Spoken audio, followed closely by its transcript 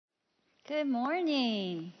Good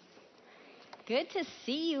morning. Good to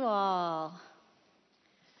see you all.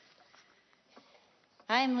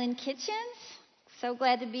 I'm Lynn Kitchens. So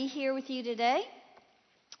glad to be here with you today.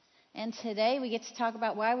 And today we get to talk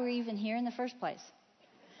about why we're even here in the first place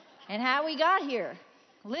and how we got here.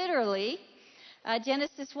 Literally,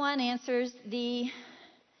 Genesis 1 answers the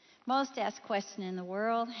most asked question in the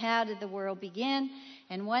world: how did the world begin?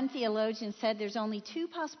 And one theologian said there's only two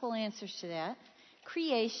possible answers to that: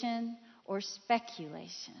 creation or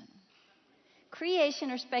speculation.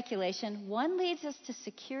 Creation or speculation. One leads us to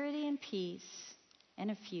security and peace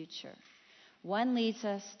and a future. One leads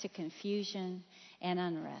us to confusion and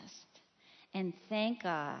unrest. And thank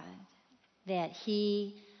God that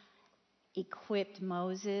He equipped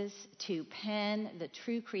Moses to pen the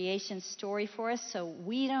true creation story for us so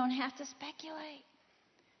we don't have to speculate.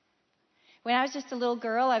 When I was just a little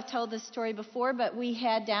girl, I've told this story before, but we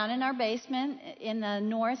had down in our basement in the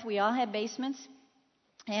north, we all had basements,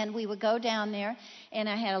 and we would go down there, and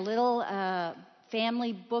I had a little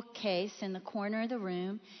family bookcase in the corner of the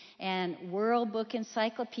room, and World Book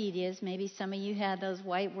encyclopedias. Maybe some of you had those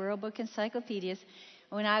white World Book encyclopedias.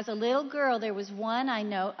 When I was a little girl, there was one I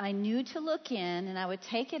knew to look in, and I would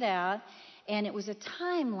take it out, and it was a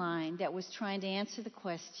timeline that was trying to answer the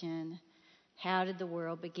question, how did the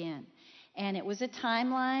world begin? And it was a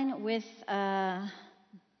timeline with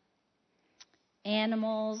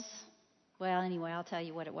animals. Well, anyway, I'll tell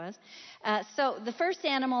you what it was. So the first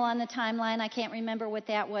animal on the timeline, I can't remember what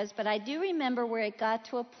that was, but I do remember where it got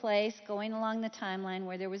to a place going along the timeline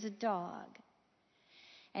where there was a dog.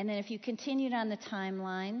 And then if you continued on the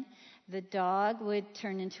timeline, the dog would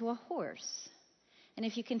turn into a horse. And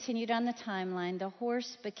if you continued on the timeline, the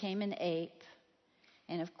horse became an ape.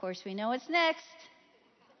 And of course, we know what's next.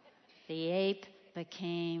 The ape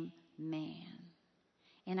became man.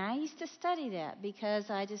 And I used to study that because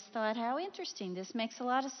I just thought, how interesting. This makes a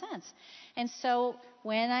lot of sense. And so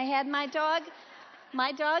when I had my dog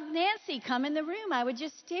Nancy come in the room, I would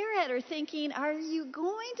just stare at her thinking, are you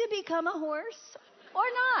going to become a horse or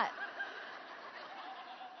not?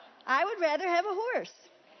 I would rather have a horse.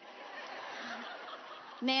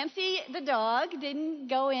 Nancy, the dog, didn't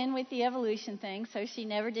go in with the evolution thing, so she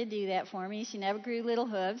never did do that for me. She never grew little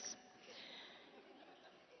hooves.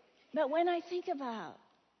 But when I think about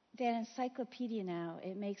that encyclopedia now,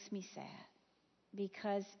 it makes me sad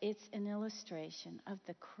because it's an illustration of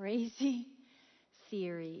the crazy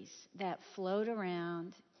theories that float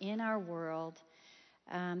around in our world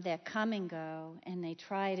that come and go, and they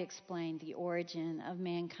try to explain the origin of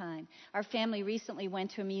mankind. Our family recently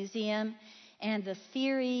went to a museum, and the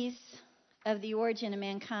theories of the origin of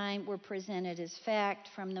mankind were presented as fact.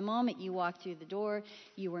 From the moment you walked through the door,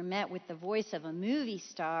 you were met with the voice of a movie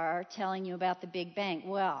star telling you about the Big Bang.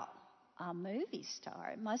 Well, a movie star,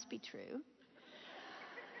 it must be true.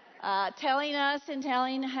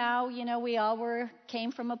 Telling how, we all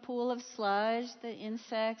came from a pool of sludge, the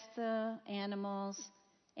insects, the animals,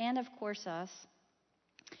 and of course us.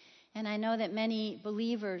 And I know that many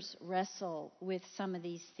believers wrestle with some of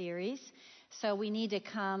these theories. So we need to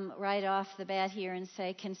come right off the bat here and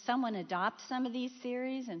say, can someone adopt some of these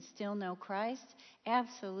theories and still know Christ?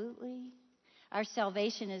 Absolutely. Our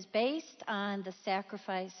salvation is based on the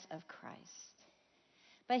sacrifice of Christ.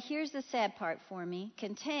 But here's the sad part for me.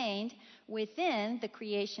 Contained within the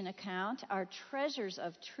creation account are treasures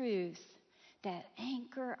of truth that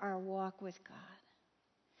anchor our walk with God.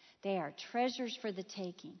 They are treasures for the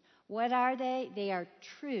taking. What are they? They are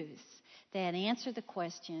truths that answer the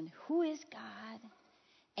question, who is God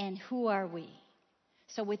and who are we?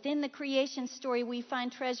 So within the creation story, we find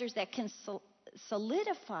treasures that can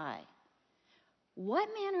solidify what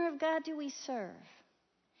manner of God do we serve,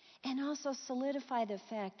 and also solidify the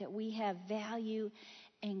fact that we have value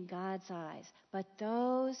in God's eyes. But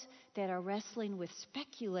those that are wrestling with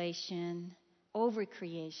speculation over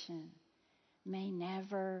creation may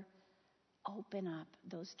never open up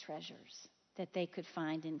those treasures that they could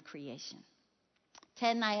find in creation.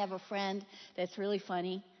 Ted and I have a friend that's really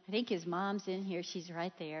funny. I think his mom's in here. She's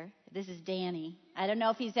right there. This is Danny. I don't know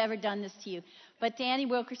if he's ever done this to you. But Danny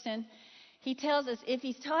Wilkerson, he tells us if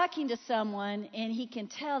he's talking to someone and he can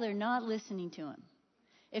tell they're not listening to him,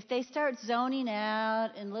 if they start zoning out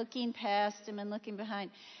and looking past him and looking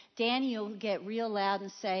behind, Danny will get real loud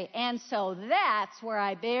and say, and so that's where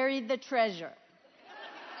I buried the treasure.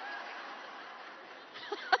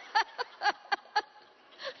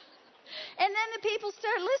 And then the people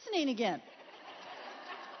start listening again.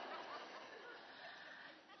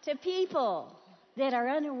 To people that are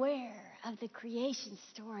unaware of the creation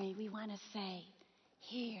story, we want to say,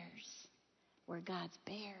 here's where God's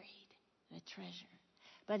buried the treasure.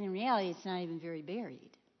 But in reality, it's not even very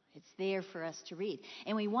buried. It's there for us to read.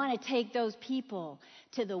 And we want to take those people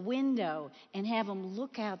to the window and have them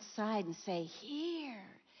look outside and say, here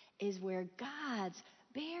is where God's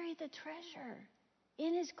buried the treasure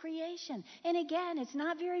in his creation. And again, it's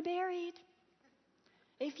not very buried.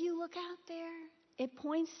 If you look out there, it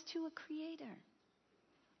points to a creator.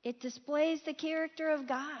 It displays the character of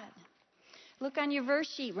God. Look on your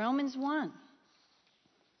verse sheet, Romans 1.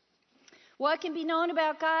 What can be known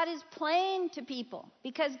about God is plain to people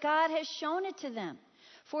because God has shown it to them.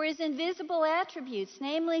 For his invisible attributes,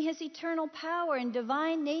 namely his eternal power and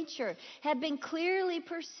divine nature, have been clearly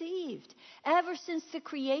perceived ever since the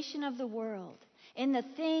creation of the world in the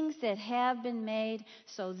things that have been made,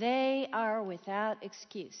 so they are without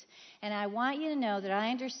excuse. And I want you to know that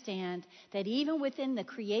I understand that even within the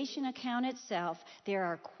creation account itself, there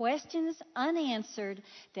are questions unanswered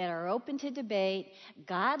that are open to debate.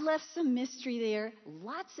 God left some mystery there,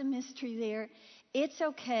 lots of mystery there. It's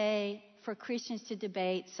okay for Christians to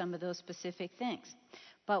debate some of those specific things.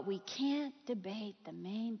 But we can't debate the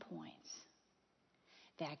main points.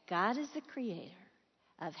 That God is the creator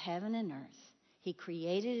of heaven and earth. He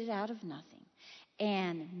created it out of nothing.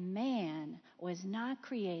 And man was not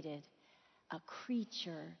created a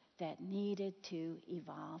creature that needed to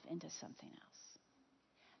evolve into something else.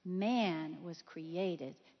 Man was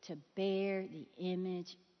created to bear the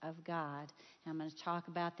image of God. And I'm going to talk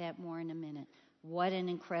about that more in a minute. What an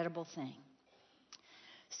incredible thing.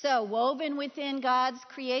 So, woven within God's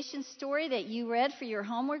creation story that you read for your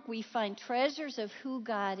homework, we find treasures of who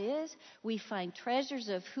God is. We find treasures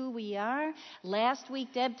of who we are. Last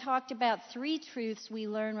week, Deb talked about 3 truths we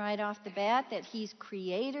learn right off the bat, that he's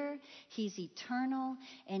creator, he's eternal,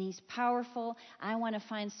 and he's powerful. I want to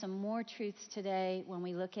find some more truths today when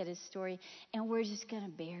we look at his story, and we're just going to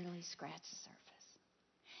barely scratch the surface.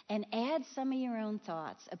 And add some of your own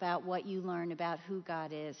thoughts about what you learn about who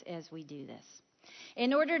God is as we do this.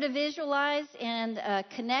 In order to visualize and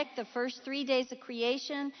connect the first 3 days of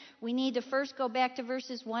creation, we need to first go back to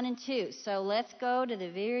verses 1 and 2. So let's go to the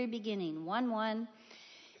very beginning. 1:1.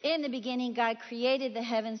 In the beginning, God created the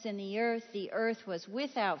heavens and the earth. The earth was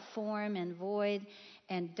without form and void,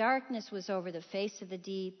 and darkness was over the face of the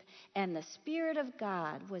deep, and the Spirit of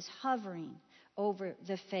God was hovering over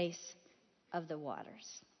the face of the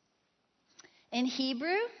waters. In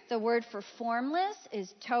Hebrew, the word for formless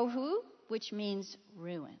is tohu, which means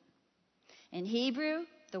ruin. In Hebrew,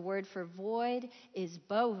 the word for void is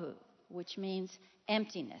bohu, which means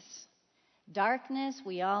emptiness. Darkness,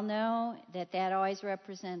 we all know that always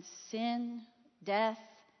represents sin, death,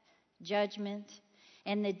 judgment.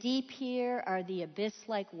 And the deep here are the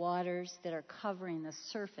abyss-like waters that are covering the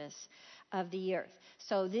surface of the earth.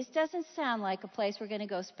 So this doesn't sound like a place we're going to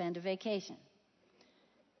go spend a vacation.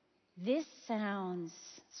 This sounds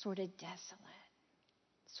sort of desolate.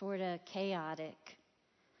 Sort of chaotic,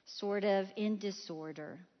 sort of in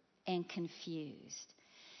disorder and confused.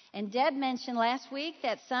 And Deb mentioned last week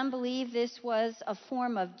that some believe this was a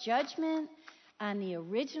form of judgment on the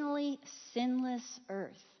originally sinless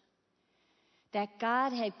earth. That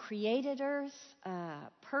God had created earth,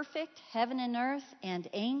 perfect, heaven and earth, and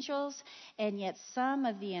angels, and yet some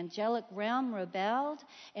of the angelic realm rebelled,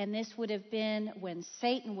 and this would have been when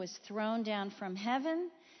Satan was thrown down from heaven,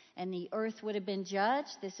 and the earth would have been judged.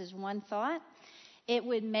 This is one thought. It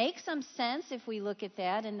would make some sense if we look at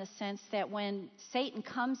that in the sense that when Satan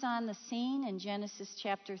comes on the scene in Genesis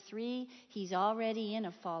chapter 3, he's already in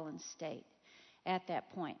a fallen state at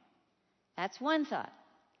that point. That's one thought.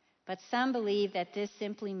 But some believe that this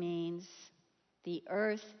simply means the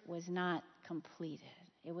earth was not completed.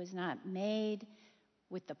 It was not made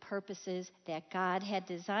with the purposes that God had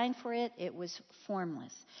designed for it. It was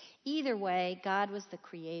formless. Either way, God was the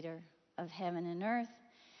creator of heaven and earth.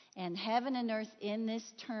 And heaven and earth in this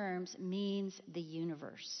terms means the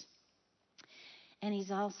universe. And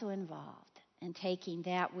he's also involved in taking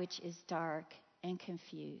that which is dark and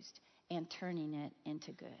confused and turning it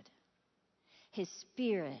into good. His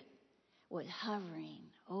Spirit was hovering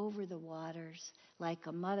over the waters like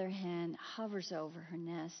a mother hen hovers over her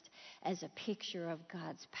nest as a picture of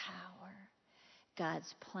God's power,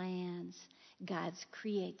 God's plans, God's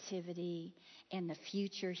creativity, and the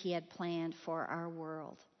future he had planned for our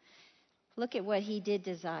world. Look at what he did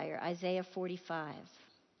desire, Isaiah 45.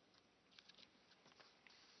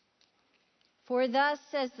 For thus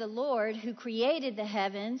says the Lord, who created the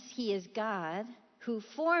heavens, he is God, who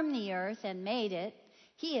formed the earth and made it.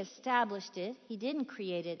 He established it. He didn't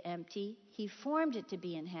create it empty. He formed it to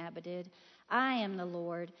be inhabited. I am the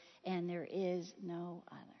Lord, and there is no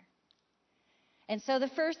other. And so the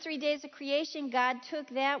first 3 days of creation, God took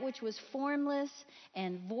that which was formless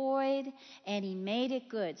and void, and He made it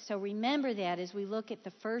good. So remember that as we look at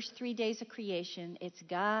the first 3 days of creation, it's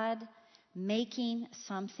God making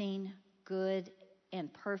something good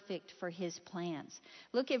and perfect for His plans.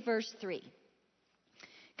 Look at verse 3.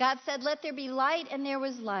 God said, "Let there be light," and there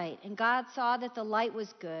was light. And God saw that the light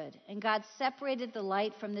was good. And God separated the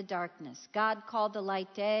light from the darkness. God called the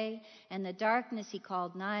light day, and the darkness He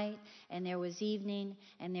called night. And there was evening,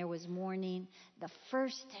 and there was morning, the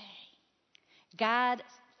first day. God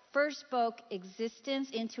first spoke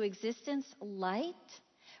into existence light,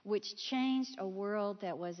 which changed a world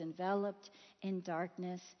that was enveloped in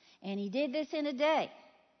darkness. And He did this in a day.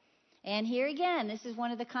 And here again, this is one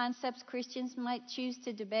of the concepts Christians might choose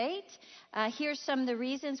to debate. Here's some of the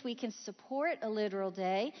reasons we can support a literal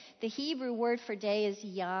day. The Hebrew word for day is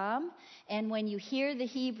yom. And when you hear the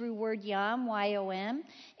Hebrew word yom, Y-O-M,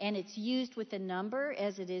 and it's used with a number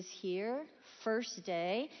as it is here, first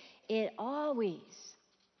day, it always,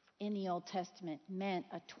 in the Old Testament, meant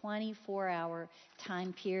a 24-hour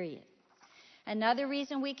time period. Another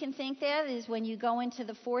reason we can think that is when you go into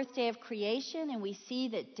the fourth day of creation and we see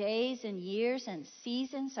that days and years and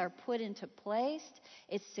seasons are put into place,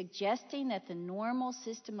 it's suggesting that the normal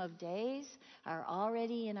system of days are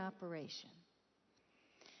already in operation.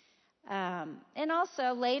 And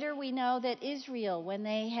also later we know that Israel, when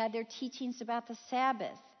they had their teachings about the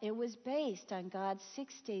Sabbath, it was based on God's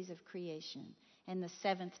 6 days of creation and the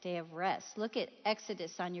seventh day of rest. Look at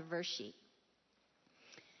Exodus on your verse sheet.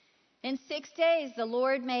 In 6 days the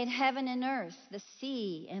Lord made heaven and earth, the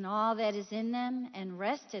sea, and all that is in them, and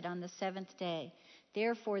rested on the seventh day.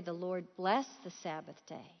 Therefore the Lord blessed the Sabbath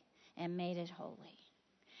day and made it holy.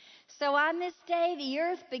 So on this day, the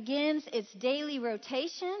earth begins its daily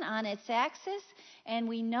rotation on its axis, and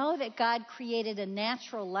we know that God created a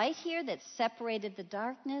natural light here that separated the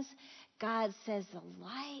darkness. God says the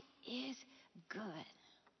light is good.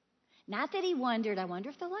 Not that He wondered, I wonder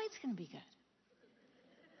if the light's going to be good.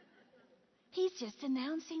 He's just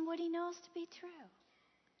announcing what He knows to be true.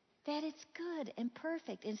 That it's good and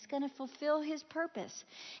perfect. And it's going to fulfill His purpose.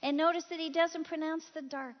 And notice that He doesn't pronounce the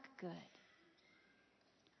dark good.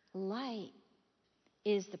 Light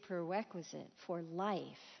is the prerequisite for life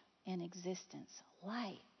and existence.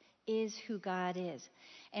 Light is who God is.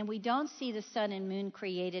 And we don't see the sun and moon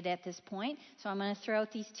created at this point. So I'm going to throw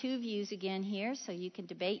out these two views again here so you can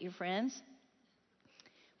debate your friends.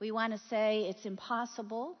 We want to say it's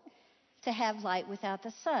impossible to have light without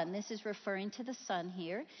the sun. This is referring to the sun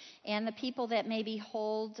here. And the people that maybe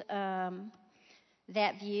hold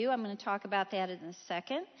that view, I'm going to talk about that in a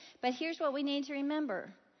second. But here's what we need to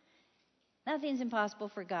remember. Nothing's impossible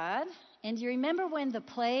for God. And do you remember when the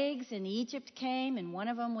plagues in Egypt came and one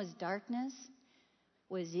of them was darkness?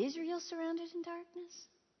 Was Israel surrounded in darkness?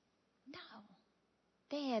 No.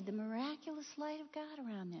 They had the miraculous light of God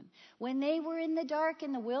around them. When they were in the dark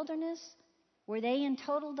in the wilderness, were they in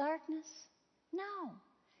total darkness? No.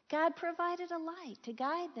 God provided a light to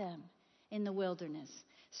guide them in the wilderness.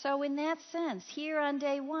 So in that sense, here on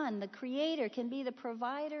day one, the Creator can be the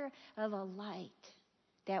provider of a light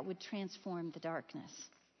that would transform the darkness,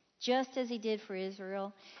 just as He did for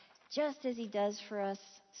Israel, just as He does for us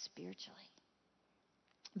spiritually.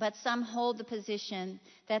 But some hold the position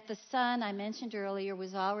that the sun, I mentioned earlier,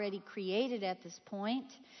 was already created at this point,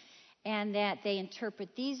 and that they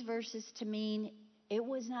interpret these verses to mean it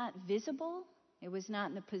was not visible, it was not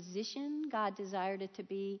in the position God desired it to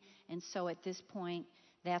be, and so at this point,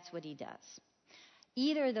 that's what He does.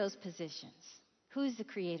 Either of those positions, who's the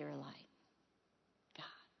creator of light?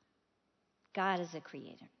 God is a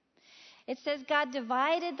creator. It says God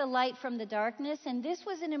divided the light from the darkness, and this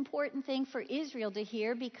was an important thing for Israel to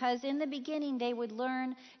hear because in the beginning they would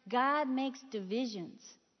learn God makes divisions.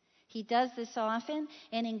 He does this often,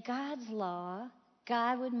 and in God's law,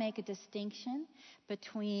 God would make a distinction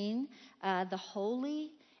between the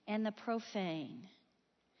holy and the profane.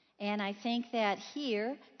 And I think that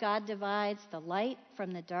here, God divides the light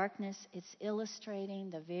from the darkness. It's illustrating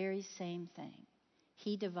the very same thing.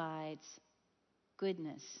 He divides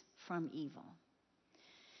goodness from evil.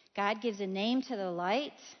 God gives a name to the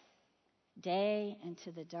light, day, and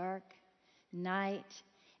to the dark, night.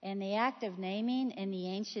 And the act of naming in the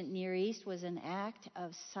ancient Near East was an act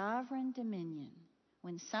of sovereign dominion.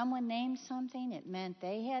 When someone named something, it meant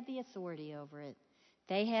they had the authority over it.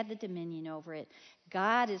 They had the dominion over it.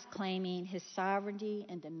 God is claiming His sovereignty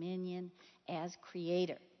and dominion as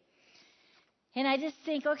creator. And I just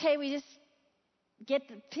think, okay, get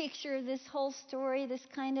the picture of this whole story, this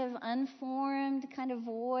kind of unformed, kind of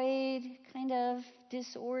void, kind of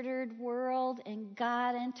disordered world, and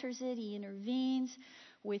God enters it. He intervenes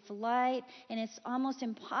with light, and it's almost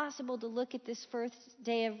impossible to look at this first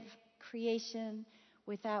day of creation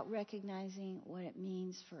without recognizing what it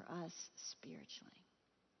means for us spiritually.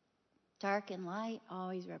 Dark and light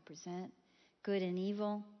always represent good and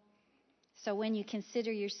evil. So when you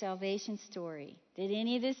consider your salvation story, did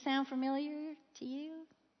any of this sound familiar to you?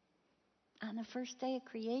 On the first day of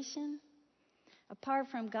creation, apart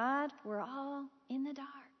from God, we're all in the dark.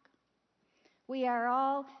 We are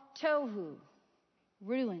all tohu,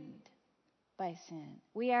 ruined by sin.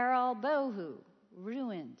 We are all bohu,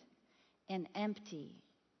 ruined and empty,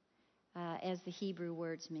 as the Hebrew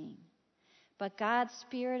words mean. But God's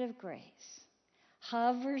Spirit of grace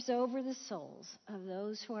hovers over the souls of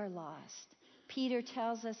those who are lost. Peter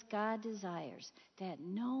tells us God desires that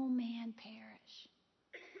no man perish.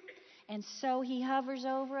 And so he hovers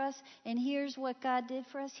over us, and here's what God did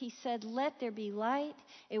for us. He said, let there be light.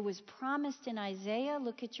 It was promised in Isaiah.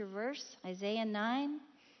 Look at your verse, Isaiah 9.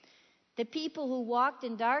 The people who walked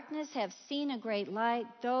in darkness have seen a great light.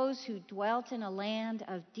 Those who dwelt in a land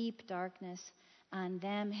of deep darkness, on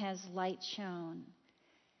them has light shone.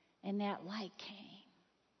 And that light came.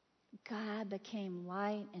 God became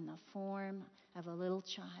light in the form of a little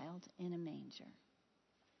child in a manger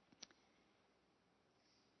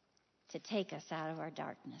to take us out of our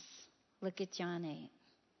darkness. Look at John 8.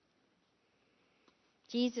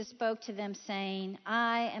 Jesus spoke to them saying,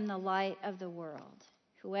 I am the light of the world.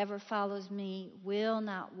 Whoever follows me will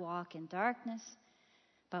not walk in darkness,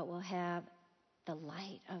 but will have the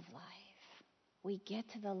light of life. We get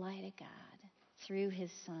to the light of God through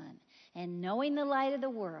his Son. And knowing the light of the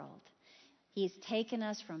world, he's taken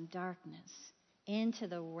us from darkness into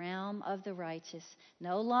the realm of the righteous.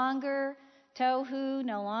 No longer tohu,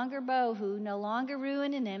 no longer bohu, no longer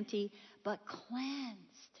ruined and empty, but cleansed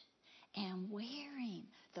and wearing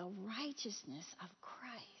the righteousness of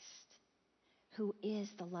Christ, who is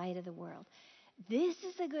the light of the world. This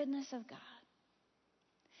is the goodness of God.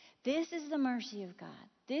 This is the mercy of God.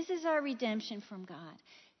 This is our redemption from God.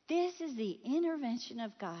 This is the intervention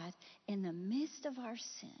of God in the midst of our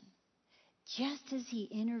sin, just as he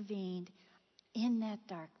intervened in that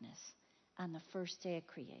darkness on the first day of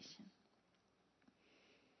creation.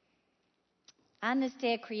 On this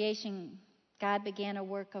day of creation, God began a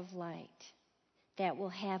work of light that will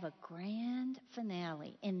have a grand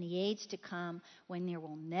finale in the age to come, when there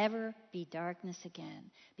will never be darkness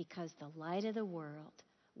again, because the light of the world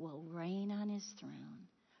will reign on his throne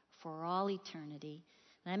for all eternity.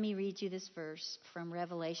 Let me read you this verse from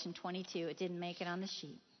Revelation 22. It didn't make it on the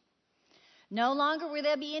sheet. No longer will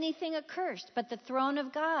there be anything accursed, but the throne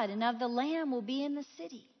of God and of the Lamb will be in the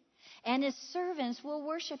city, and his servants will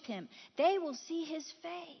worship him. They will see his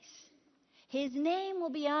face. His name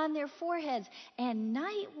will be on their foreheads, and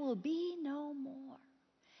night will be no more.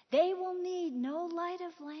 They will need no light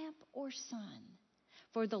of lamp or sun,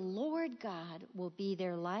 for the Lord God will be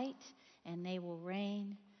their light, and they will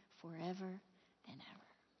reign forever and ever.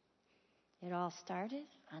 It all started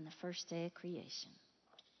on the first day of creation.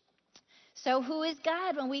 So who is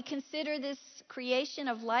God when we consider this creation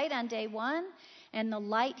of light on day one, and the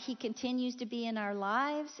light he continues to be in our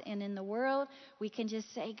lives and in the world? We can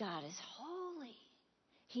just say God is holy.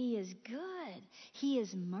 He is good. He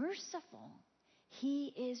is merciful.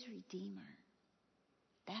 He is Redeemer.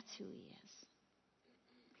 That's who he is.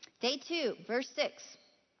 Day 2, verse 6.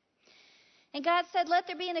 And God said, let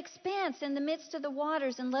there be an expanse in the midst of the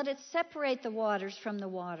waters, and let it separate the waters from the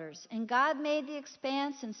waters. And God made the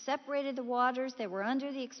expanse and separated the waters that were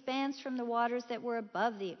under the expanse from the waters that were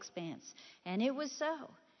above the expanse. And it was so.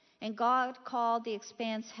 And God called the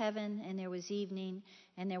expanse heaven, and there was evening,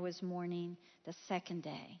 and there was morning the second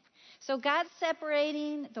day. So God's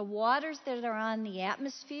separating the waters that are on the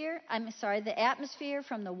atmosphere, the atmosphere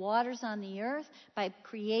from the waters on the earth by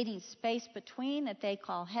creating space between that they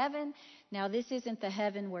call heaven. Now, this isn't the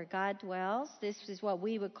heaven where God dwells. This is what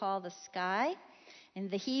we would call the sky. And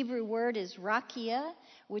the Hebrew word is rakia,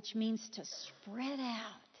 which means to spread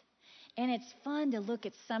out. And it's fun to look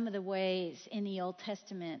at some of the ways in the Old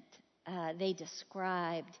Testament they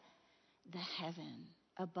described the heaven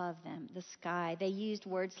above them, the sky. They used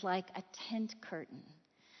words like a tent curtain,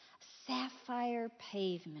 sapphire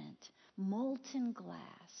pavement, molten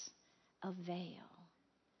glass, a veil.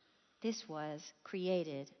 This was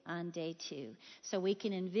created on day 2. So we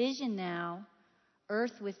can envision now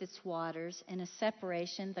earth with its waters in a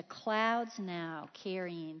separation, the clouds now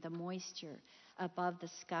carrying the moisture above the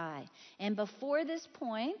sky. And before this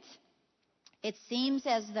point, It seems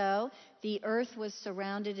as though the earth was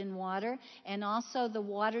surrounded in water, and also the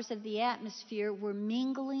waters of the atmosphere were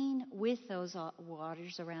mingling with those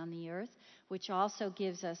waters around the earth, which also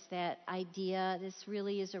gives us that idea. This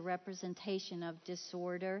really is a representation of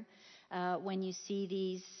disorder when you see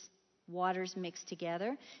these waters mixed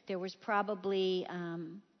together. There was probably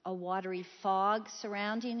a watery fog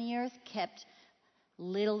surrounding the earth, kept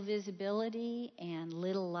little visibility and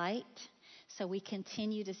little light. So we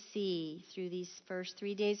continue to see through these first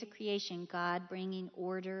 3 days of creation, God bringing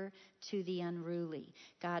order to the unruly.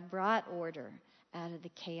 God brought order out of the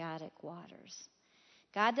chaotic waters.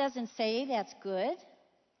 God doesn't say that's good,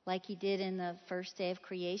 like he did in the first day of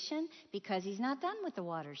creation, because he's not done with the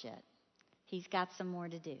waters yet. He's got some more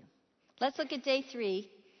to do. Let's look at day 3,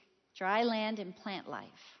 dry land and plant life.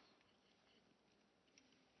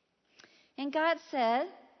 And God said,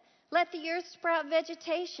 "Let the earth sprout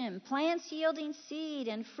vegetation, plants yielding seed,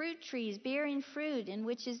 and fruit trees bearing fruit, in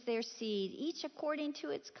which is their seed, each according to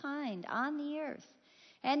its kind, on the earth."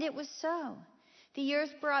 And it was so. The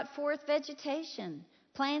earth brought forth vegetation,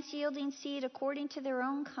 plants yielding seed according to their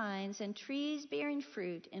own kinds, and trees bearing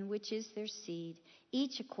fruit, in which is their seed,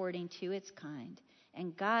 each according to its kind.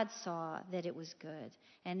 And God saw that it was good.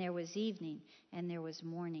 And there was evening, and there was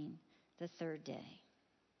morning, the third day.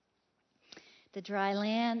 The dry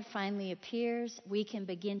land finally appears. We can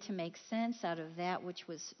begin to make sense out of that which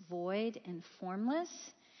was void and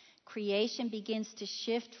formless. Creation begins to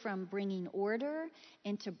shift from bringing order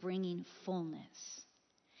into bringing fullness.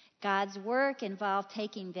 God's work involved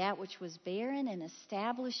taking that which was barren and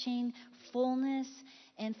establishing fullness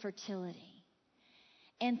and fertility.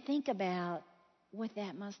 And think about what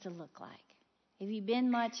that must have looked like. Have you been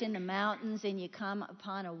much in the mountains and you come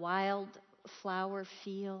upon a wildflower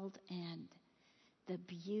field and the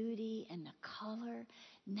beauty and the color?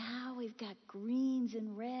 Now we've got greens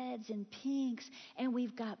and reds and pinks, and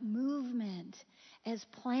we've got movement as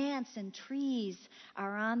plants and trees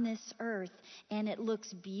are on this earth, and it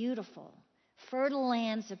looks beautiful. Fertile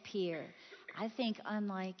lands appear, I think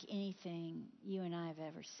unlike anything you and I have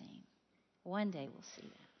ever seen. One day we'll see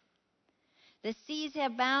that. The seas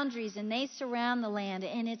have boundaries, and they surround the land,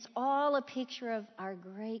 and it's all a picture of our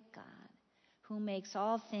great God who makes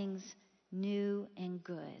all things new and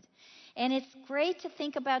good. And it's great to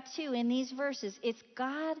think about, too, in these verses, it's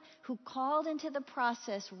God who called into the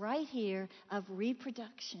process right here of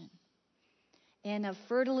reproduction and of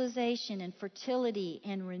fertilization and fertility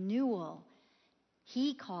and renewal.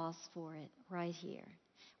 He calls for it right here.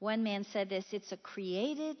 One man said this, it's a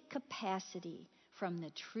created capacity from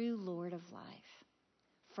the true Lord of life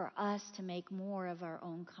for us to make more of our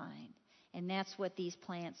own kind. And that's what these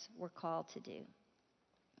plants were called to do.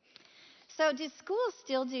 So do schools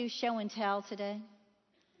still do show and tell today?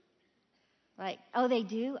 Oh, they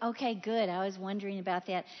do? Okay, good. I was wondering about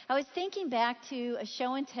that. I was thinking back to a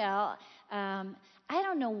show and tell. I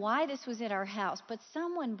don't know why this was at our house, but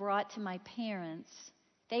someone brought to my parents,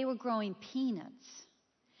 they were growing peanuts.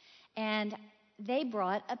 And they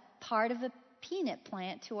brought a part of a peanut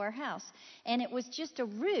plant to our house. And it was just a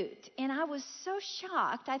root. And I was so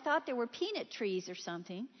shocked. I thought there were peanut trees or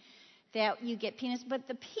something that you get peanuts, but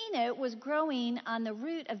the peanut was growing on the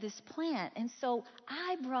root of this plant. And so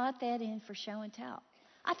I brought that in for show and tell.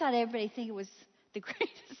 I thought everybody would think it was the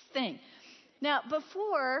greatest thing. Now,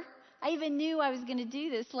 before I even knew I was going to do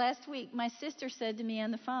this, last week, my sister said to me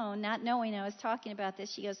on the phone, not knowing I was talking about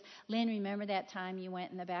this, she goes, "Lynn, remember that time you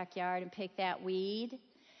went in the backyard and picked that weed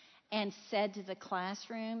and said to the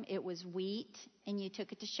classroom it was wheat and you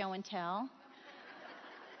took it to show and tell?"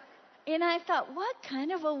 And I thought, what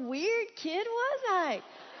kind of a weird kid was I?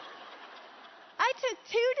 I took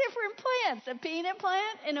 2 different plants, a peanut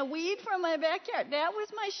plant and a weed from my backyard. That was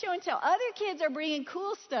my show and tell. Other kids are bringing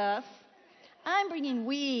cool stuff. I'm bringing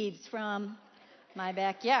weeds from my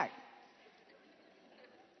backyard.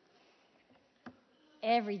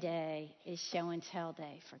 Every day is show and tell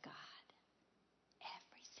day for God.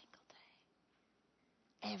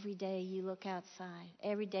 Every day you look outside.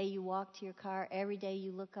 Every day you walk to your car. Every day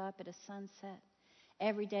you look up at a sunset.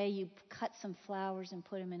 Every day you cut some flowers and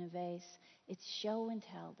put them in a vase. It's show and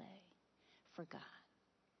tell day for God.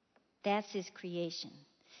 That's his creation.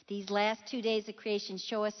 These last 2 days of creation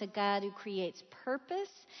show us a God who creates purpose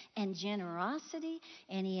and generosity,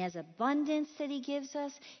 and he has abundance that he gives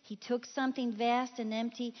us. He took something vast and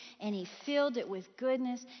empty, and he filled it with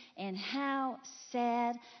goodness. And how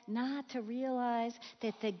sad not to realize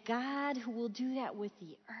that the God who will do that with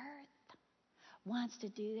the earth wants to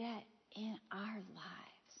do that in our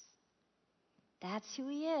lives. That's who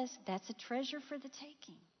he is. That's a treasure for the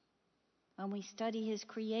taking when we study his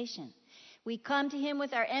creation. We come to him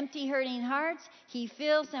with our empty, hurting hearts. He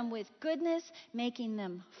fills them with goodness, making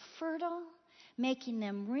them fertile, making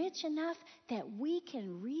them rich enough that we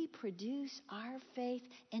can reproduce our faith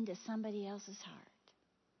into somebody else's heart.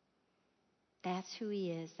 That's who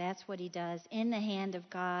he is. That's what he does. In the hand of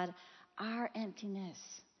God, our emptiness,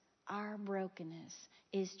 our brokenness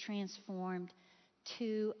is transformed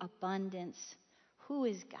to abundance. Who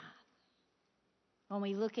is God? When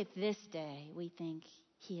we look at this day, we think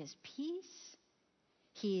he is peace,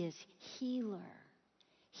 he is healer,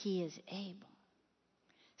 he is able.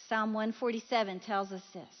 Psalm 147 tells us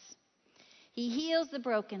this. He heals the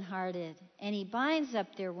brokenhearted and he binds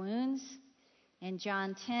up their wounds. In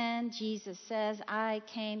John 10, Jesus says, I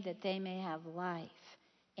came that they may have life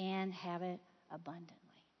and have it abundantly.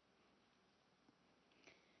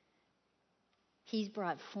 He's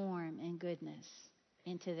brought form and goodness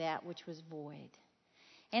into that which was void.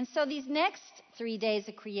 And so these next 3 days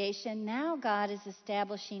of creation, now God is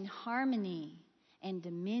establishing harmony and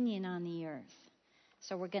dominion on the earth.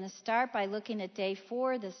 So we're going to start by looking at day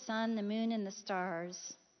 4, the sun, the moon, and the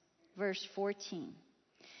stars, verse 14.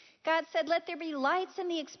 God said, let there be lights in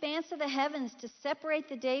the expanse of the heavens to separate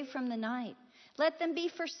the day from the night. Let them be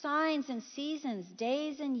for signs and seasons,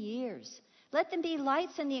 days and years. Let them be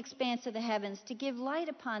lights in the expanse of the heavens to give light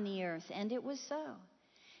upon the earth. And it was so.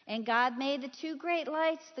 And God made the 2 great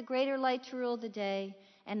lights, the greater light to rule the day,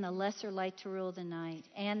 and the lesser light to rule the night,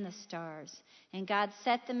 and the stars. And God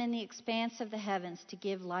set them in the expanse of the heavens to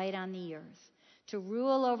give light on the earth, to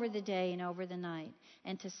rule over the day and over the night,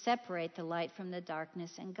 and to separate the light from the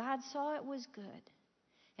darkness. And God saw it was good.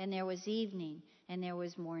 And there was evening, and there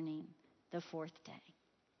was morning, the 4th day.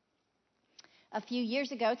 A few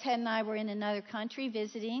years ago, Ted and I were in another country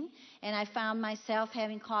visiting, and I found myself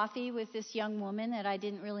having coffee with this young woman that I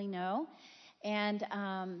didn't really know. And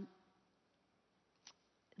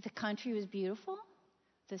the country was beautiful.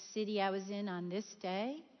 The city I was in on this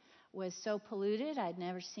day was so polluted, I'd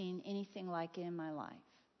never seen anything like it in my life.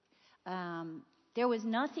 There was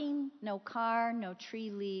nothing, no car, no tree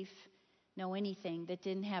leaf, no anything that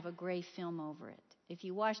didn't have a gray film over it. If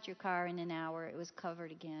you washed your car in an hour, it was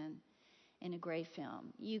covered again in a gray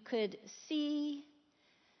film. You could see,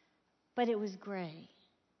 but it was gray.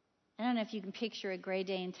 I don't know if you can picture a gray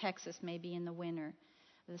day in Texas, maybe in the winter.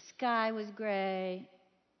 The sky was gray.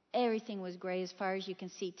 Everything was gray as far as you can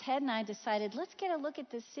see. Ted and I decided, let's get a look at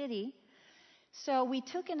this city. So we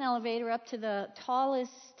took an elevator up to the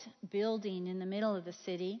tallest building in the middle of the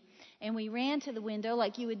city, and we ran to the window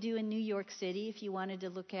like you would do in New York City if you wanted to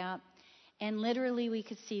look out. And literally we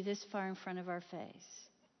could see this far in front of our face.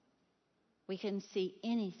 We couldn't see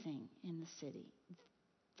anything in the city.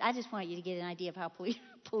 I just want you to get an idea of how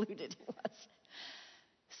polluted it was.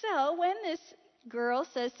 So when this girl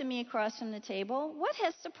says to me across from the table, what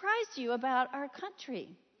has surprised you about our country?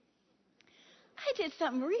 I did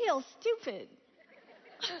something real stupid.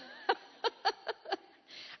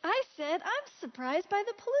 I said, I'm surprised by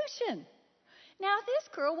the pollution. Now, this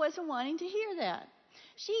girl wasn't wanting to hear that.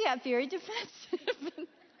 She got very defensive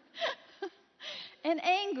and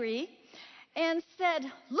angry and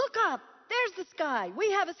said, look up, there's the sky.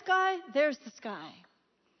 We have a sky, there's the sky.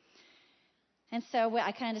 And so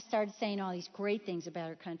I kind of started saying all these great things about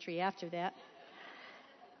our country after that.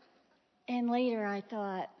 And later I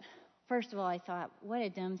thought, first of all, I thought, what a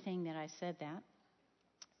dumb thing that I said that.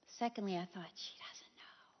 Secondly, I thought, she doesn't know.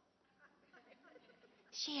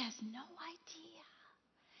 She has no idea.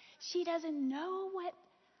 She doesn't know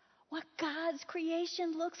what God's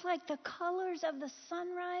creation looks like, the colors of the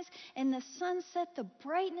sunrise and the sunset, the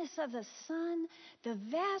brightness of the sun, the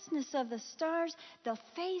vastness of the stars, the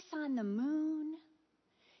face on the moon.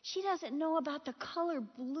 She doesn't know about the color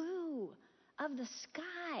blue of the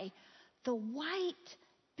sky, the white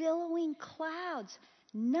billowing clouds,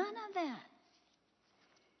 none of that.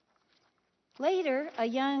 Later, a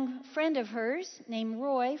young friend of hers named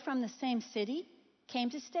Roy from the same city came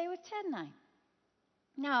to stay with Ted and I.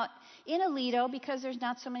 Now, in Aledo, because there's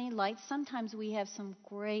not so many lights, sometimes we have some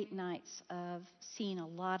great nights of seeing a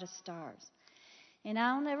lot of stars. And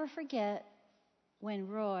I'll never forget when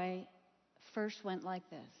Roy first went like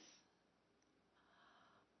this.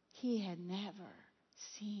 He had never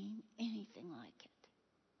seen anything like it.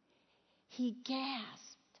 He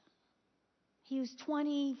gasped. He was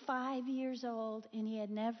 25 years old, and he had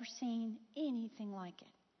never seen anything like it.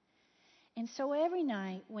 And so every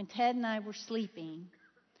night when Ted and I were sleeping,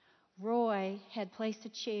 Roy had placed a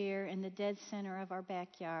chair in the dead center of our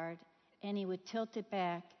backyard, and he would tilt it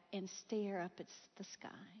back and stare up at the sky.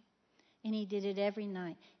 And he did it every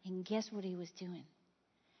night. And guess what he was doing?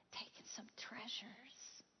 Taking some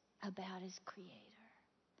treasures about his Creator.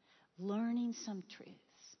 learning some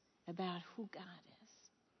truths about who God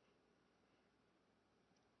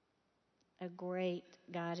is.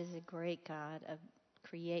 God is a great God,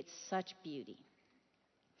 creates such beauty.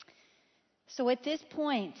 So at this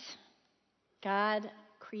point, God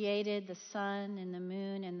created the sun and the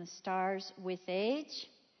moon and the stars with age,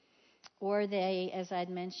 or they, as I'd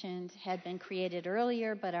mentioned, had been created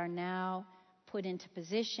earlier but are now put into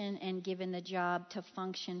position and given the job to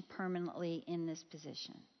function permanently in this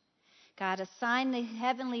position. God assigned the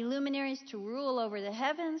heavenly luminaries to rule over the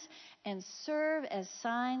heavens and serve as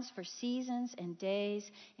signs for seasons and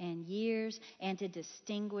days and years and to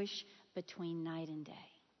distinguish between night and day.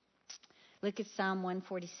 Look at Psalm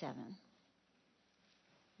 147,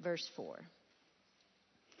 verse 4.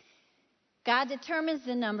 God determines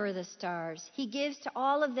the number of the stars. He gives to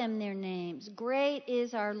all of them their names. Great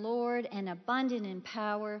is our Lord and abundant in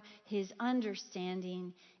power. His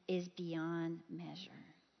understanding is beyond measure.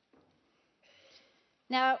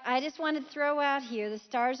 Now, I just want to throw out here, the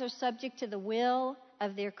stars are subject to the will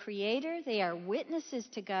of their Creator. They are witnesses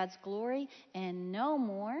to God's glory and no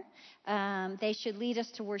more. They should lead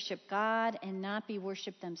us to worship God and not be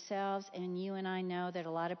worshiped themselves. And you and I know that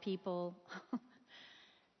a lot of people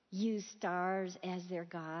use stars as their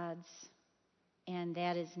gods, and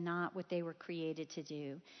that is not what they were created to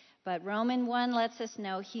do. But Romans 1 lets us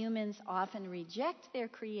know humans often reject their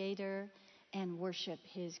Creator and worship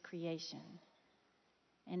His creation.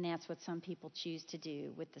 And that's what some people choose to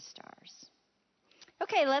do with the stars.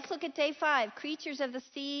 Okay, let's look at day 5, creatures of the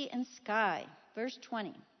sea and sky. Verse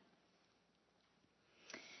 20.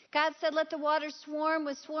 God said, let the waters swarm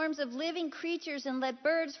with swarms of living creatures and let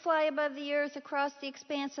birds fly above the earth across the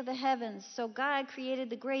expanse of the heavens. So God created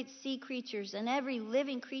the great sea creatures and every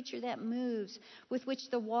living creature that moves, with which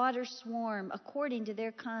the waters swarm, according to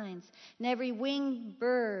their kinds, and every winged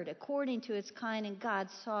bird according to its kind. And God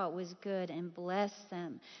saw it was good and blessed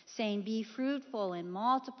them, saying, be fruitful and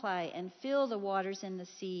multiply and fill the waters in the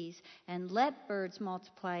seas, and let birds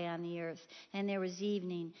multiply on the earth. And there was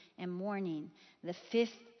evening and morning, the 5th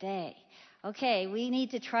day. Okay, we need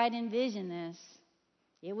to try to envision this.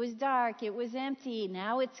 It was dark, it was empty,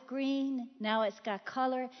 now it's green, now it's got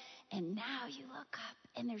color, and now you look up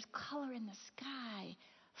and there's color in the sky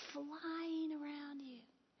flying around you.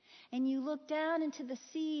 And you look down into the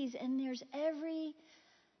seas and there's every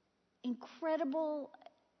incredible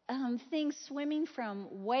thing swimming, from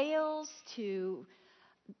whales to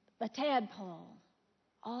a tadpole,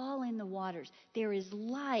 all in the waters. There is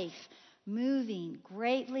life moving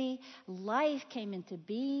greatly. Life came into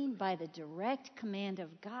being by the direct command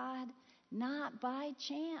of God, not by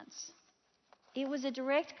chance. It was a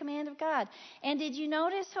direct command of God. And did you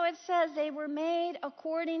notice how it says they were made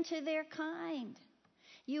according to their kind?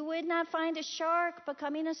 You would not find a shark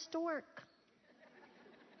becoming a stork.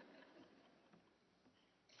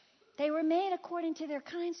 They were made according to their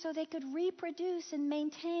kind so they could reproduce and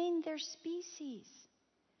maintain their species.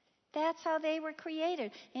 That's how they were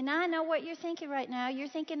created. And I know what you're thinking right now. You're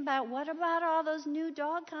thinking about, what about all those new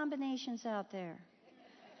dog combinations out there?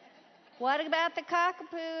 What about the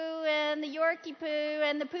cockapoo and the Yorkie poo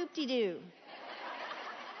and the poop-de-doo?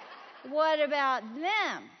 What about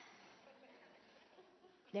them?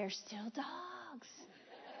 They're still dogs.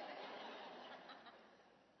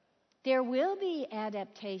 There will be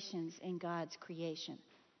adaptations in God's creation,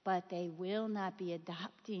 but they will not be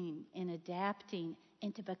adapting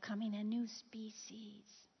into becoming a new species.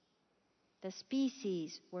 The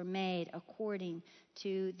species were made according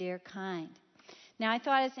to their kind. Now, I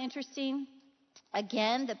thought it's interesting.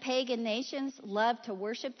 Again, the pagan nations loved to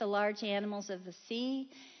worship the large animals of the sea,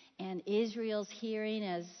 and Israel's hearing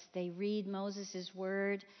as they read Moses'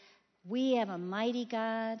 word, we have a mighty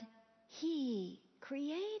God. He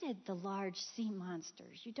created the large sea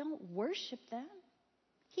monsters. You don't worship them.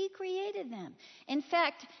 He created them. In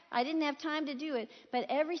fact, I didn't have time to do it, but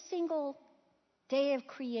every single day of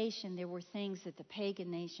creation, there were things that the pagan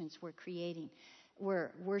nations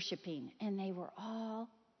were worshiping, and they were all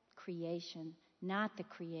creation, not the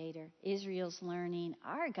Creator. Israel's learning,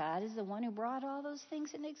 our God is the one who brought all those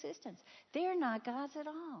things into existence. They're not gods at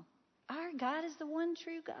all. Our God is the one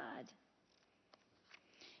true God.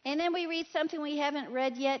 And then we read something we haven't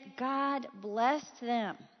read yet. God blessed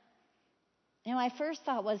them. And my first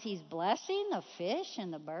thought was, He's blessing the fish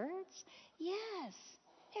and the birds? Yes,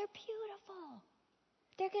 they're beautiful.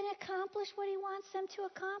 They're going to accomplish what He wants them to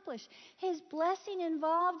accomplish. His blessing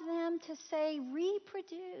involved them to say,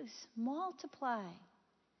 reproduce, multiply,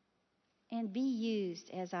 and be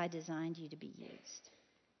used as I designed you to be used.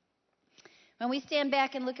 When we stand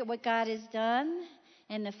back and look at what God has done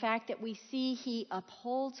and the fact that we see He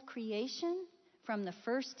upholds creation from the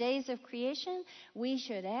first days of creation, we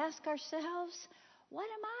should ask ourselves, what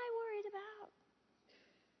am I worried about?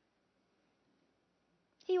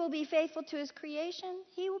 He will be faithful to his creation.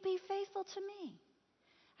 He will be faithful to me.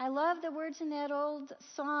 I love the words in that old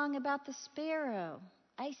song about the sparrow.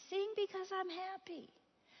 I sing because I'm happy.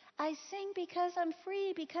 I sing because I'm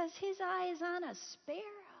free, because his eye is on a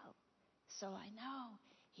sparrow. So I know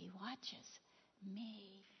he watches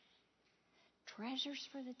me. Treasures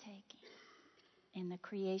for the taking in the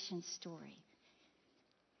creation story.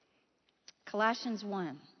 Colossians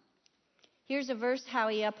 1. Here's a verse how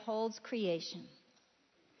he upholds creation.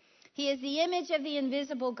 He is the image of the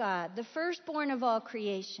invisible God, the firstborn of all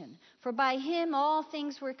creation. For by him all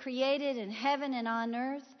things were created in heaven and on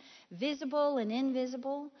earth, visible and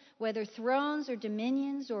invisible, whether thrones or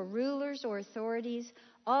dominions or rulers or authorities.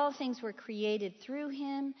 All things were created through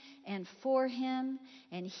him and for him,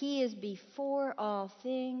 and he is before all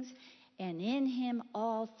things, and in him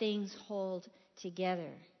all things hold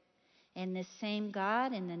together. And this same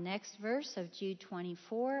God, in the next verse of Jude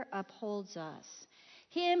 24, upholds us.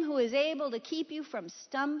 Him who is able to keep you from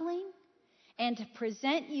stumbling and to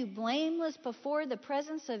present you blameless before the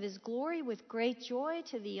presence of his glory with great joy,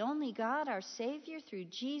 to the only God, our Savior, through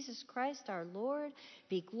Jesus Christ our Lord,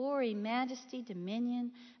 be glory, majesty,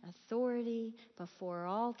 dominion, authority before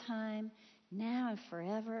all time, now and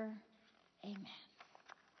forever. Amen.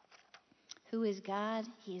 Who is God?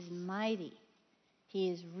 He is mighty. He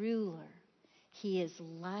is ruler. He is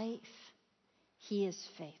life. He is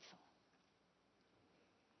faithful.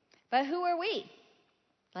 But who are we?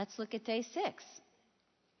 Let's look at day 6,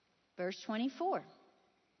 verse 24.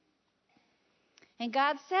 And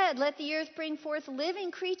God said, let the earth bring forth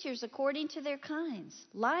living creatures according to their kinds,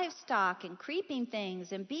 livestock and creeping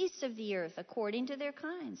things and beasts of the earth according to their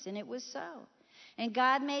kinds. And it was so. And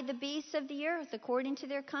God made the beasts of the earth according to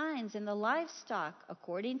their kinds, and the livestock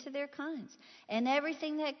according to their kinds, and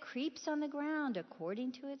everything that creeps on the ground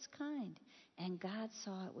according to its kind. And God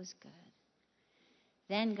saw it was good.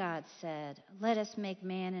 Then God said, let us make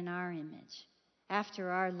man in our image,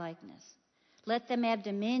 after our likeness. Let them have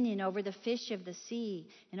dominion over the fish of the sea,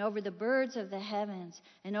 and over the birds of the heavens,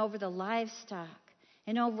 and over the livestock,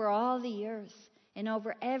 and over all the earth, and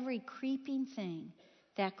over every creeping thing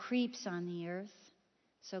that creeps on the earth.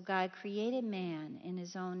 So God created man in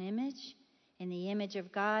his own image. In the image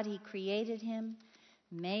of God he created him.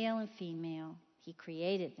 Male and female he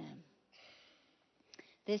created them.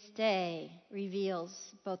 This day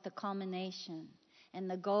reveals both the culmination and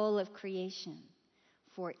the goal of creation,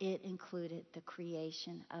 for it included the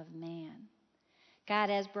creation of man.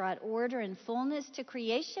 God has brought order and fullness to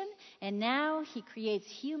creation, and now he creates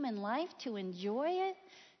human life to enjoy it,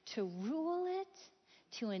 to rule it,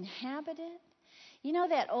 to inhabit it. You know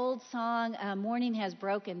that old song, Morning Has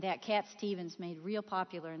Broken, that Cat Stevens made real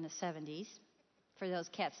popular in the 70s, for those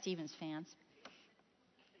Cat Stevens fans?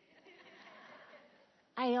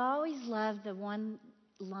 I always loved the one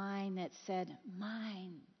line that said,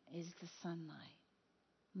 mine is the sunlight.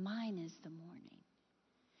 Mine is the morning.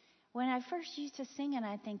 When I first used to sing it,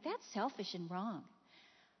 I think that's selfish and wrong.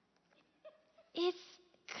 It's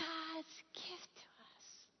God's gift to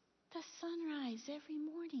us. The sunrise every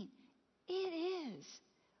morning. It is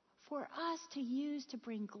for us to use to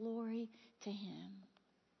bring glory to him.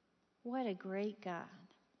 What a great God.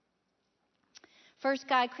 First,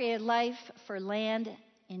 God created life for land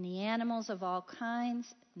in the animals of all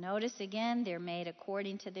kinds. Notice again, they're made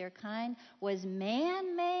according to their kind. Was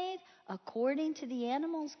man made according to the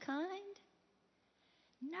animals' kind?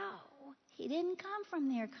 No, he didn't come from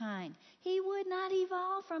their kind. He would not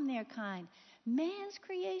evolve from their kind. Man's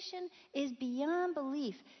creation is beyond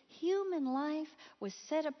belief. Human life was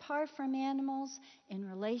set apart from animals in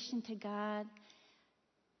relation to God.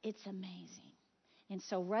 It's amazing. And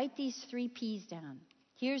so write these 3 P's down.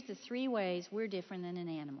 Here's the 3 ways we're different than an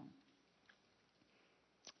animal.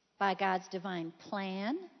 By God's divine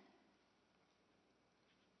plan,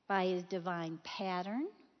 by his divine pattern,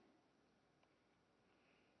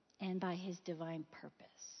 and by his divine purpose.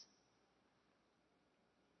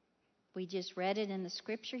 We just read it in the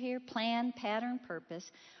scripture here. Plan, pattern,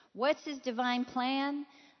 purpose. What's his divine plan?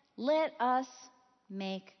 Let us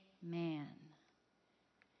make man.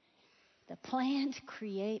 The plan to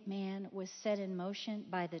create man was set in motion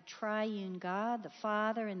by the triune God, the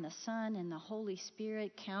Father and the Son and the Holy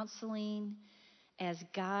Spirit, counseling as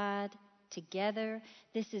God together.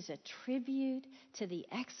 This is a tribute to the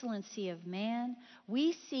excellency of man.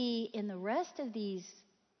 We see in the rest of these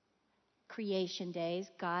creation days,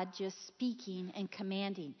 God just speaking and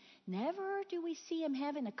commanding. Never do we see him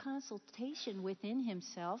having a consultation within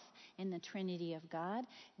himself in the Trinity of God.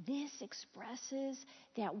 This expresses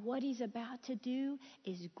that what he's about to do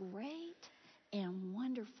is great and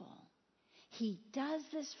wonderful. He does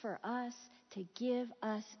this for us to give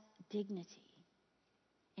us dignity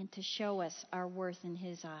and to show us our worth in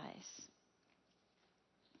his eyes.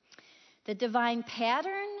 The divine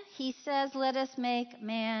pattern, he says, let us make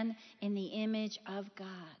man in the image of God.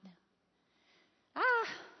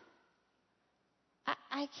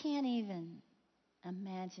 I can't even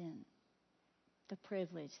imagine the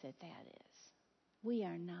privilege that is. We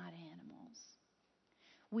are not animals.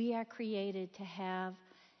 We are created to have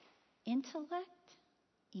intellect,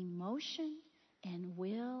 emotion, and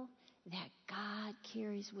will that God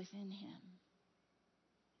carries within him.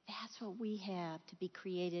 That's what we have to be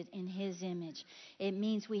created in his image. It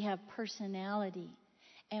means we have personality,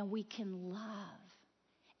 and we can love,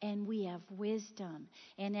 and we have wisdom.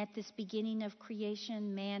 And at this beginning of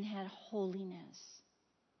creation, man had holiness.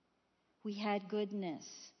 We had goodness.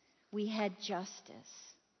 We had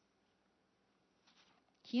justice.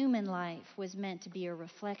 Human life was meant to be a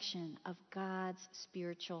reflection of God's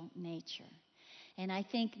spiritual nature. And I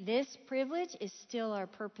think this privilege is still our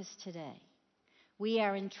purpose today. We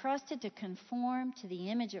are entrusted to conform to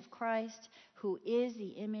the image of Christ, who is the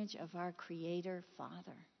image of our Creator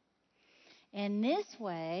Father. And this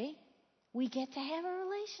way, we get to have a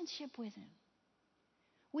relationship with him.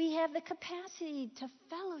 We have the capacity to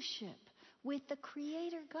fellowship with the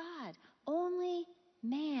Creator God. Only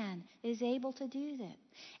man is able to do that.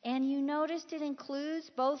 And you noticed it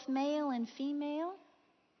includes both male and female.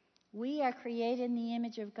 We are created in the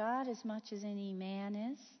image of God as much as any man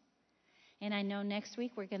is. And I know next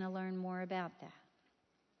week we're going to learn more about that.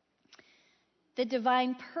 The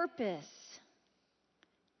divine purpose.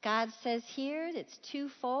 God says here it's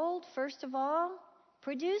twofold. First of all,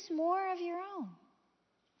 produce more of your own.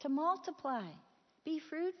 To multiply. Be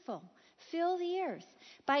fruitful. Fill the earth.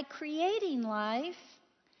 By creating life,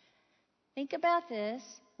 think about this.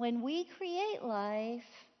 When we create life,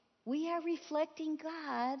 we are reflecting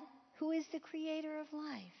God, who is the creator of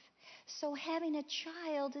life. So having a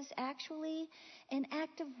child is actually an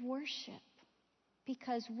act of worship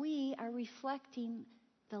because we are reflecting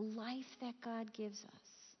the life that God gives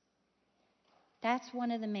us. That's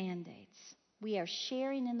one of the mandates. We are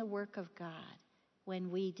sharing in the work of God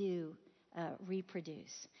when we do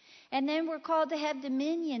reproduce. And then we're called to have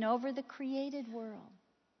dominion over the created world.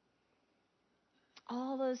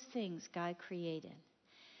 All those things God created.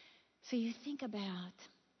 So you think about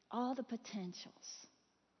all the potentials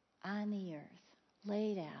on the earth,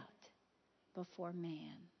 laid out before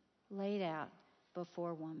man, laid out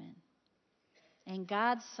before woman. And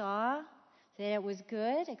God saw that it was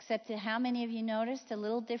good, except that how many of you noticed a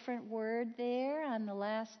little different word there on the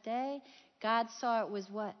last day? God saw it was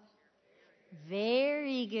what?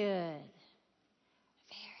 Very good.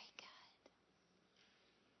 Very good.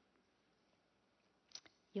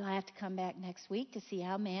 You'll have to come back next week to see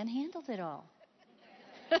how man handled it all.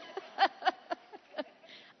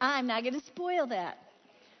 I'm not going to spoil that.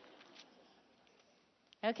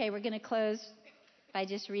 Okay, we're going to close by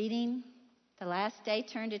just reading the last day.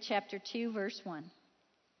 Turn to chapter 2, verse 1.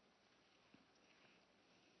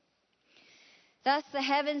 Thus the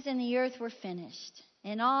heavens and the earth were finished,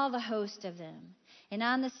 and all the host of them. And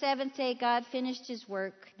on the seventh day God finished his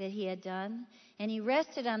work that he had done, and he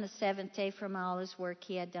rested on the seventh day from all his work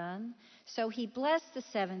he had done. So he blessed the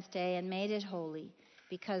seventh day and made it holy,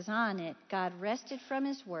 because on it God rested from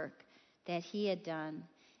his work that he had done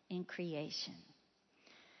in creation.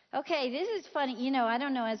 Okay, this is funny. You know, I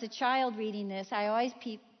don't know, as a child reading this, I always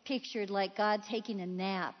pictured like God taking a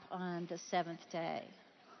nap on the seventh day,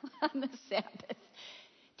 on the Sabbath.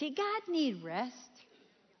 Did God need rest?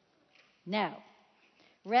 No.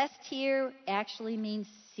 Rest here actually means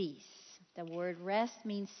cease. The word rest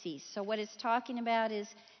means cease. So what it's talking about is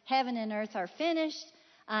heaven and earth are finished.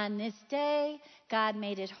 On this day, God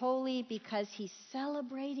made it holy because he's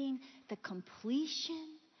celebrating the completion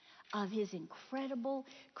of his incredible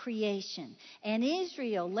creation. And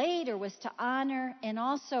Israel later was to honor and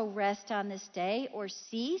also rest on this day or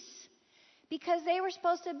cease because they were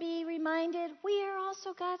supposed to be reminded we are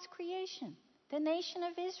also God's creation. The nation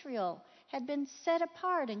of Israel had been set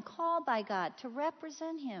apart and called by God to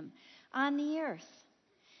represent him on the earth.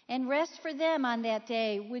 And rest for them on that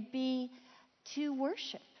day would be to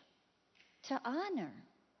worship, to honor,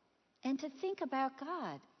 and to think about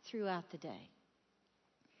God throughout the day.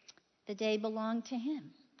 The day belonged to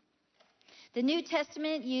him. The New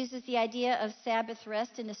Testament uses the idea of Sabbath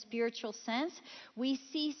rest in a spiritual sense. We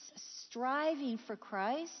cease striving for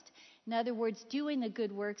Christ. In other words, doing the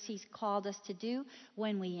good works He's called us to do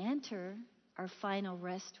when we enter our final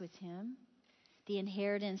rest with Him, the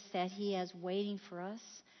inheritance that He has waiting for us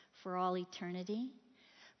for all eternity.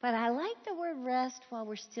 But I like the word rest while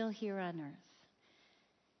we're still here on earth,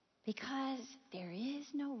 because there is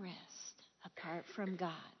no rest apart from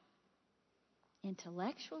God.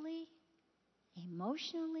 Intellectually,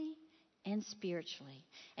 emotionally, and spiritually.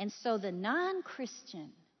 And so the non-Christian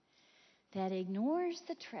that ignores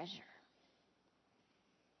the treasure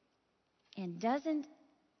and doesn't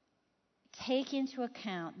take into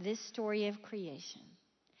account this story of creation,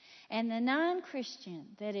 and the non-Christian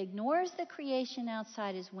that ignores the creation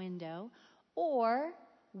outside his window or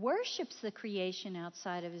worships the creation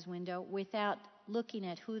outside of his window without looking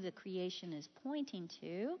at who the creation is pointing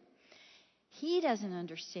to, he doesn't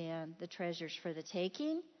understand the treasures for the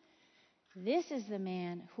taking. This is the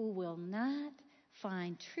man who will not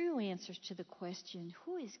find true answers to the question,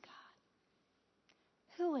 who is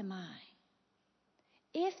God? Who am I?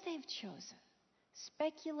 If they've chosen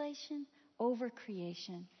speculation over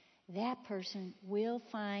creation, that person will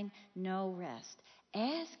find no rest.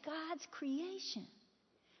 As God's creation,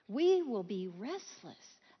 we will be restless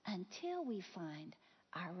until we find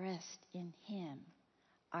our rest in Him,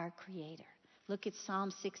 our Creator. Look at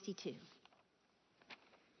Psalm 62.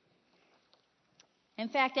 In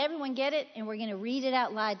fact, everyone get it, and we're going to read it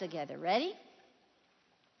out loud together. Ready?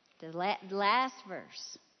 The last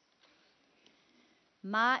verse.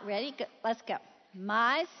 Ready? Let's go.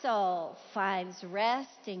 My soul finds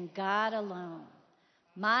rest in God alone.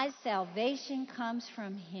 My salvation comes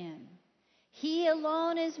from Him. He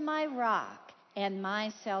alone is my rock and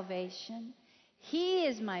my salvation. He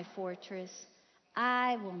is my fortress.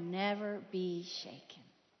 I will never be shaken.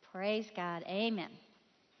 Praise God. Amen.